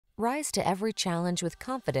Rise to every challenge with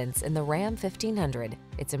confidence in the Ram 1500.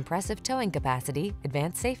 Its impressive towing capacity,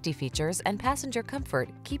 advanced safety features, and passenger comfort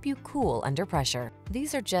keep you cool under pressure.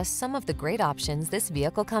 These are just some of the great options this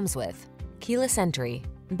vehicle comes with: keyless entry,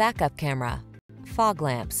 backup camera, fog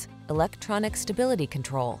lamps, electronic stability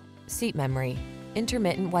control, seat memory,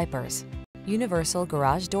 intermittent wipers, universal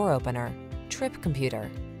garage door opener, trip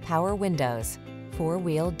computer, power windows,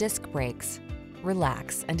 four-wheel disc brakes.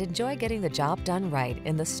 Relax and enjoy getting the job done right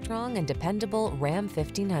in the strong and dependable Ram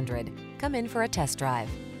 1500. Come in for a test drive.